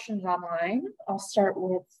couple questions online. I'll start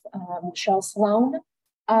with Michelle Sloan.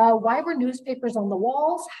 Why were newspapers on the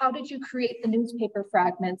walls? How did you create the newspaper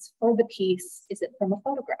fragments for the piece? Is it from a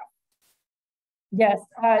photograph? Yes,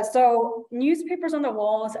 so newspapers on the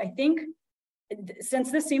walls, I think,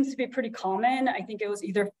 since this seems to be pretty common, I think it was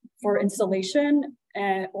either for installation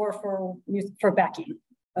or for backing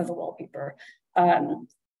of the wallpaper. And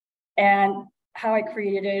how I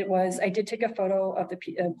created it was I did take a photo of the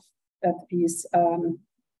piece,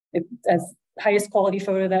 as highest quality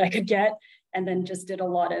photo that I could get, and then just did a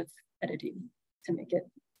lot of editing to make it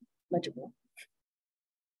legible.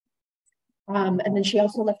 And then she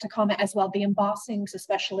also left a comment as well. The embossings,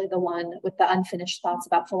 especially the one with the unfinished thoughts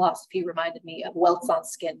about philosophy, reminded me of welts on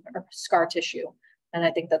skin or scar tissue. And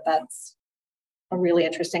I think that that's a really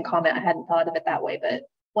interesting comment. I hadn't thought of it that way, but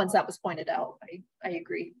once that was pointed out, I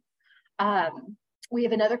agree. We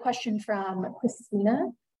have another question from Christina.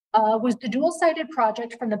 Was the dual-sided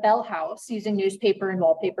project from the Bell House using newspaper and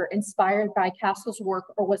wallpaper inspired by Castle's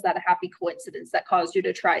work, or was that a happy coincidence that caused you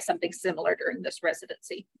to try something similar during this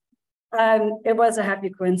residency? It was a happy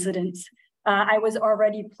coincidence. I was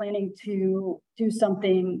already planning to do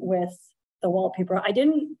something with the wallpaper. I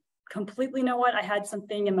didn't completely know what. I had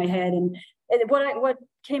something in my head, and what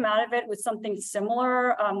came out of it was something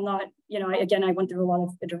similar. Not, again, I went through a lot of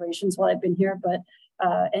iterations while I've been here, but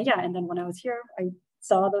and then when I was here, I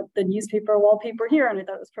saw the newspaper wallpaper here, and I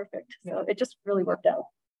thought it was perfect. So it just really worked out.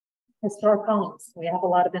 Historic homes, we have a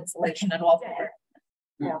lot of insulation and wallpaper.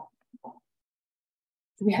 Yeah.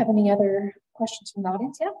 Do we have any other questions from the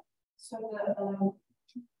audience? Yeah. So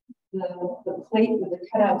the plate with the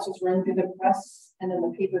cutouts was run through the press, and then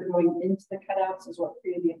the paper going into the cutouts is what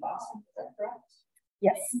created the embossing. Is that correct?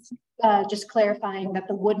 Yes. Just clarifying that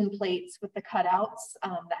the wooden plates with the cutouts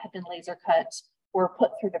that had been laser cut were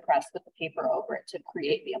put through the press with the paper over it to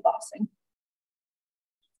create the embossing.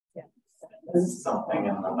 Yeah. This is something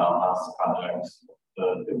in the Bell project.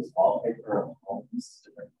 It was wallpaper of homes,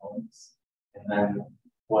 different homes, and then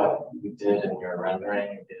what you did in your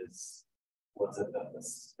rendering was it that the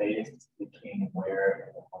space between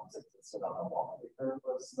where the homes existed on the wallpaper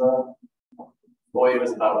was the boy, it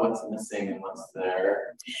was about what's missing and what's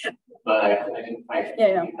there. But I didn't quite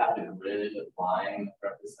you had a grid line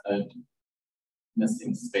represented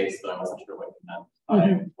missing space, but I wasn't sure what you meant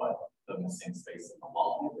by what the missing space in the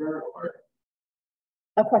wallpaper, or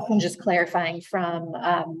a question just clarifying from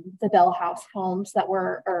the Bell House homes that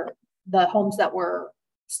were, or the homes that were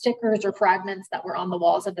stickers or fragments that were on the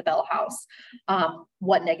walls of the Bell House.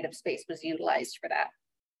 What negative space was utilized for that?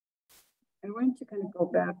 I want to kind of go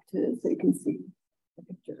back to so you can see the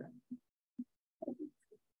picture.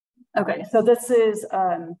 Okay, so this is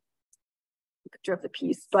a picture of the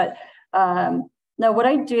piece, but now what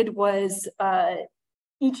I did was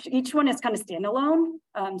each one is kind of standalone,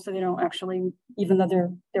 so they don't actually, even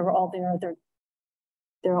though they were all there,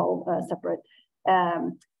 they're all separate.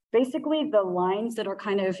 Basically, the lines that are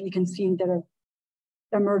kind of, you can see that are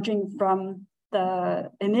emerging from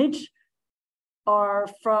the image are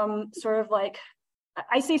from sort of like,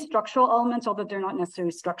 I say structural elements, although they're not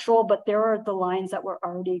necessarily structural, but there are the lines that were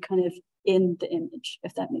already kind of in the image,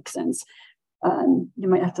 if that makes sense. You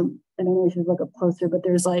might have to, I don't know if you look up closer, but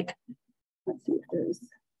there's like, let's see if there's,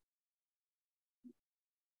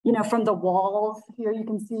 from the walls here, you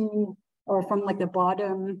can see, or from like the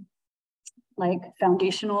bottom, like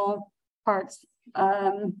foundational parts,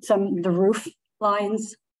 the roof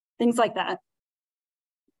lines, things like that.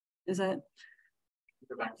 Is it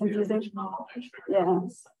confusing? Yeah.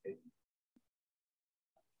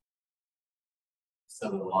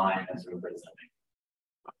 So the line is representing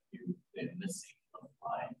what you've been missing from the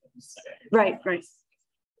line. Right.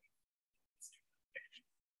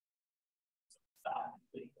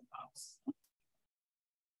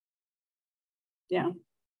 Yeah.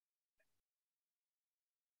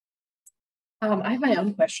 I have my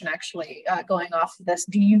own question actually, going off of this.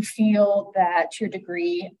 Do you feel that your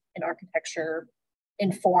degree in architecture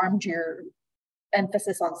informed your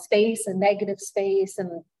emphasis on space and negative space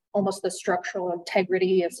and almost the structural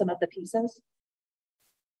integrity of some of the pieces?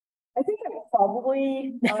 I think it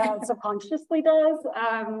probably subconsciously does.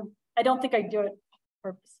 I don't think I do it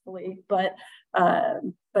purposefully, but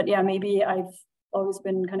yeah, maybe I've always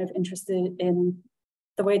been kind of interested in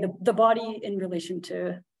the way the body in relation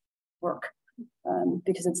to work,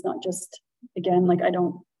 because it's not just, again, like I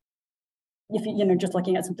don't, if you just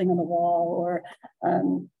looking at something on the wall or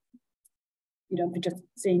just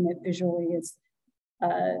seeing it visually is,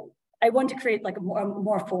 I want to create like a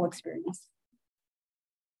more full experience.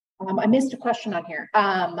 I missed a question on here.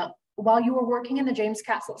 While you were working in the James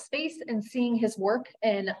Castle space and seeing his work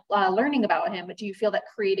and learning about him, do you feel that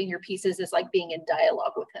creating your pieces is like being in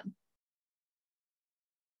dialogue with him?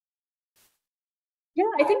 Yeah,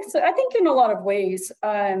 I think so. I think in a lot of ways.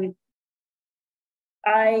 I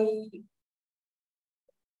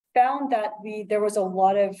found that there was a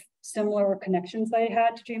lot of similar connections I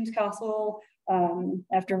had to James Castle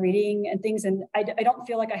after reading and things, and I don't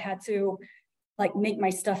feel like I had to like make my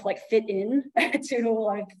stuff like fit in to a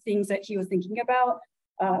lot of the things that he was thinking about,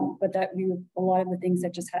 but that a lot of the things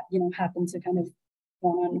that just happened to kind of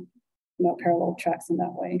run on parallel tracks in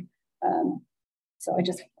that way. So I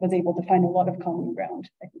just was able to find a lot of common ground,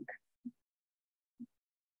 I think.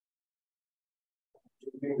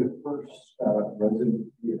 Being the first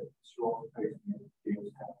resident here, strong place in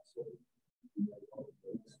James Castle,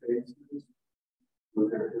 spaces,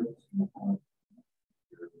 with their hips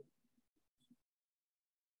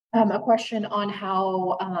a question on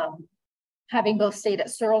how having both stayed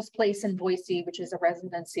at Searles Place in Boise, which is a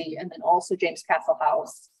residency, and then also James Castle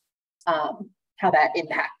House, how that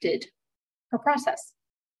impacted her process.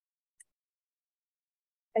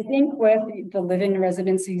 I think with the live-in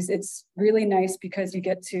residencies, it's really nice because you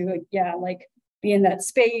get to, like be in that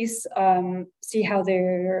space, see how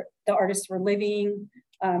the artists were living,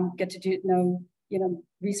 get to know,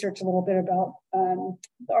 research a little bit about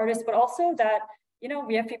the artists, but also that,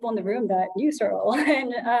 we have people in the room that knew Searle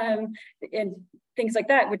and things like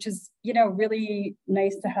that, which is, really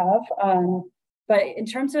nice to have. But in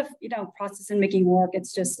terms of, process and making work,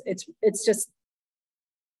 it's just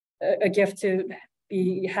a gift to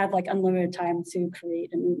had like unlimited time to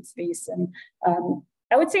create a new space. And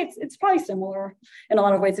I would say it's probably similar in a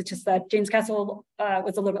lot of ways. It's just that James Castle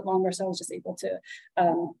was a little bit longer, so I was just able to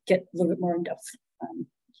get a little bit more in depth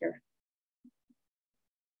here.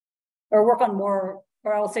 Or work on more,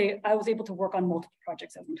 or I'll say I was able to work on multiple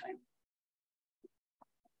projects at one time.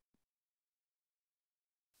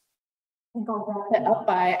 I think I'll wrap it up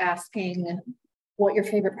by asking what your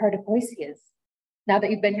favorite part of Boise is, now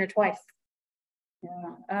that you've been here twice.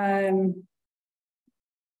 Yeah,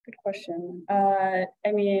 good question. I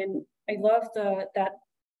mean, I love that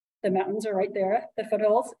the mountains are right there, the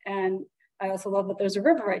foothills, and I also love that there's a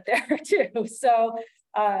river right there too. So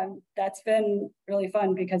that's been really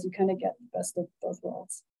fun because you kind of get the best of both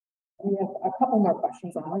worlds. We have a couple more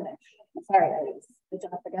questions on it. Sorry, I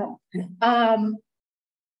jumped the gun.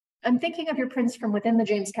 I'm thinking of your prints from within the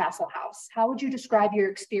James Castle house. How would you describe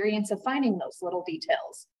your experience of finding those little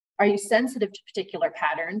details? Are you sensitive to particular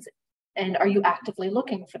patterns, and are you actively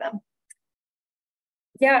looking for them?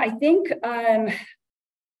 Yeah, I think I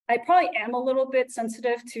probably am a little bit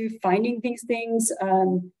sensitive to finding these things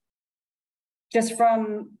just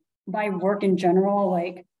from my work in general.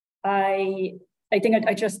 Like I think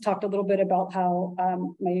I just talked a little bit about how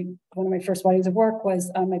one of my first bodies of work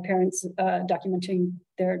was my parents documenting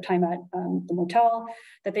their time at the motel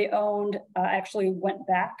that they owned. I actually went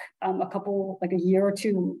back like a year or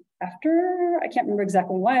two after, I can't remember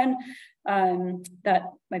exactly when, that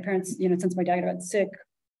my parents, since my dad got sick,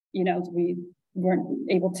 we weren't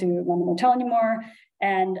able to run the motel anymore.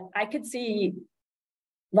 And I could see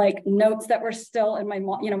like notes that were still in my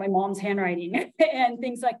mom's handwriting and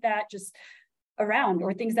things like that, just around,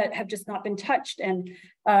 or things that have just not been touched. And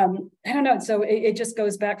I don't know, so it just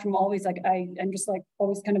goes back from always like I'm just like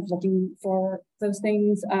always kind of looking for those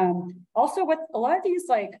things. Also with a lot of these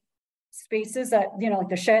like spaces that like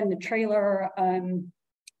the shed and the trailer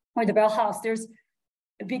or the bell house, there's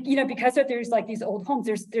because there's like these old homes,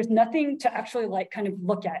 there's nothing to actually like kind of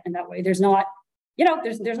look at in that way. There's not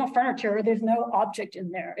there's no furniture, there's no object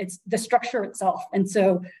in there, it's the structure itself. And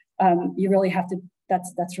so you really have to,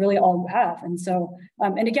 that's really all you have. And so,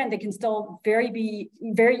 and again, they can still very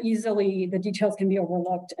easily, the details can be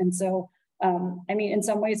overlooked. And so, I mean, in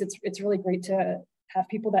some ways it's really great to have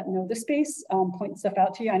people that know the space point stuff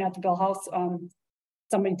out to you. I know at the Bell House,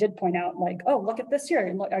 somebody did point out like, oh, look at this here,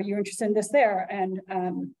 and look, are you interested in this there? And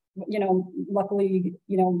luckily,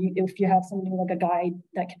 if you have somebody like a guide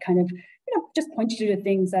that can kind of, just point you to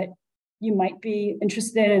things that you might be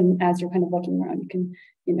interested in as you're kind of looking around, you can,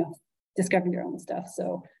 discover your own stuff.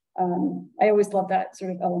 So I always love that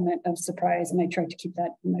sort of element of surprise, and I try to keep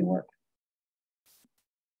that in my work.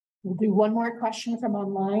 We'll do one more question from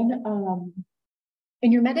online.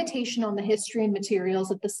 In your meditation on the history and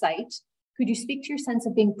materials of the site, could you speak to your sense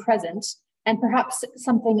of being present and perhaps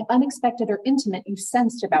something unexpected or intimate you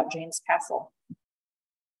sensed about Jane's Castle?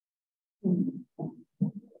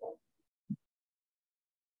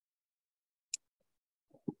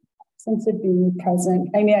 Sense of being present.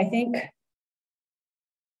 I mean, I think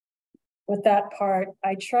with that part,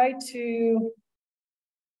 I try to,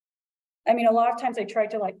 I mean, a lot of times I try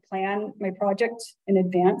to like plan my project in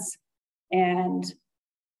advance, and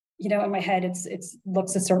you know, in my head, it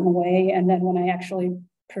looks a certain way, and then when I actually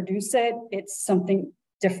produce it, it's something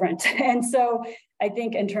different. And so I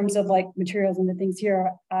think in terms of like materials and the things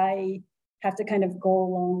here, I have to kind of go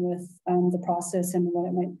along with the process and what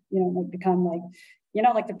it might, you know, might become like. You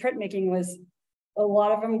know, like the printmaking was, a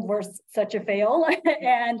lot of them were such a fail,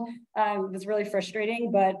 and it was really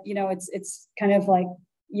frustrating. But you know, it's kind of like,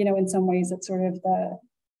 you know, in some ways, it's sort of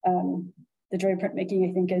the joy of printmaking.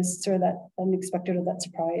 I think is sort of that unexpected or that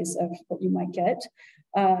surprise of what you might get.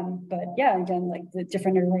 But yeah, again, like the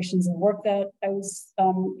different iterations of work that I was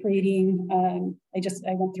creating, I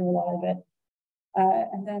went through a lot of it.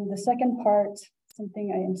 And then the second part,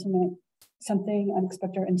 something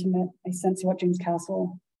unexpected or intimate I sense about Jane's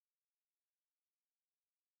Castle.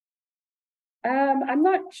 I'm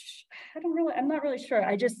not really sure.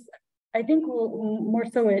 I think more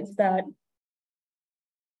so it's that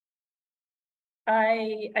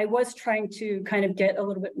I was trying to kind of get a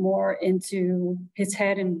little bit more into his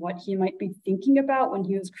head and what he might be thinking about when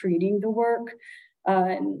he was creating the work.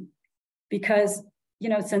 Because, you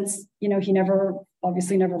know, since, you know, he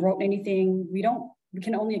obviously never wrote anything, we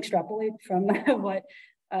can only extrapolate from what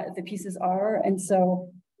the pieces are. And so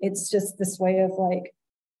it's just this way of like,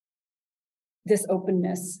 this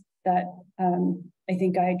openness that I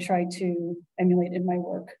think I try to emulate in my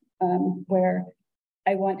work, where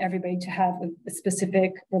I want everybody to have a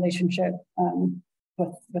specific relationship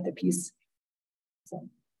with the piece. So.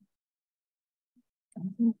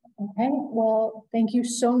 Okay, well, thank you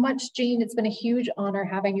so much, Jean. It's been a huge honor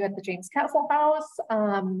having you at the Jane's Castle House.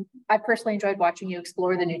 I personally enjoyed watching you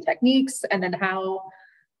explore the new techniques and then how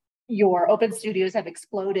your open studios have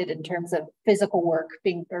exploded in terms of physical work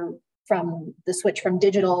from the switch from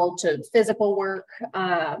digital to physical work.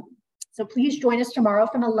 So please join us tomorrow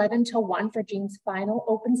from 11 to 1 for Jean's final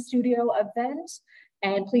open studio event.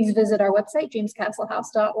 And please visit our website,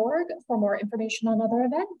 jamescastlehouse.org, for more information on other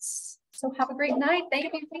events. So have a great night.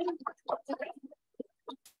 Thank you.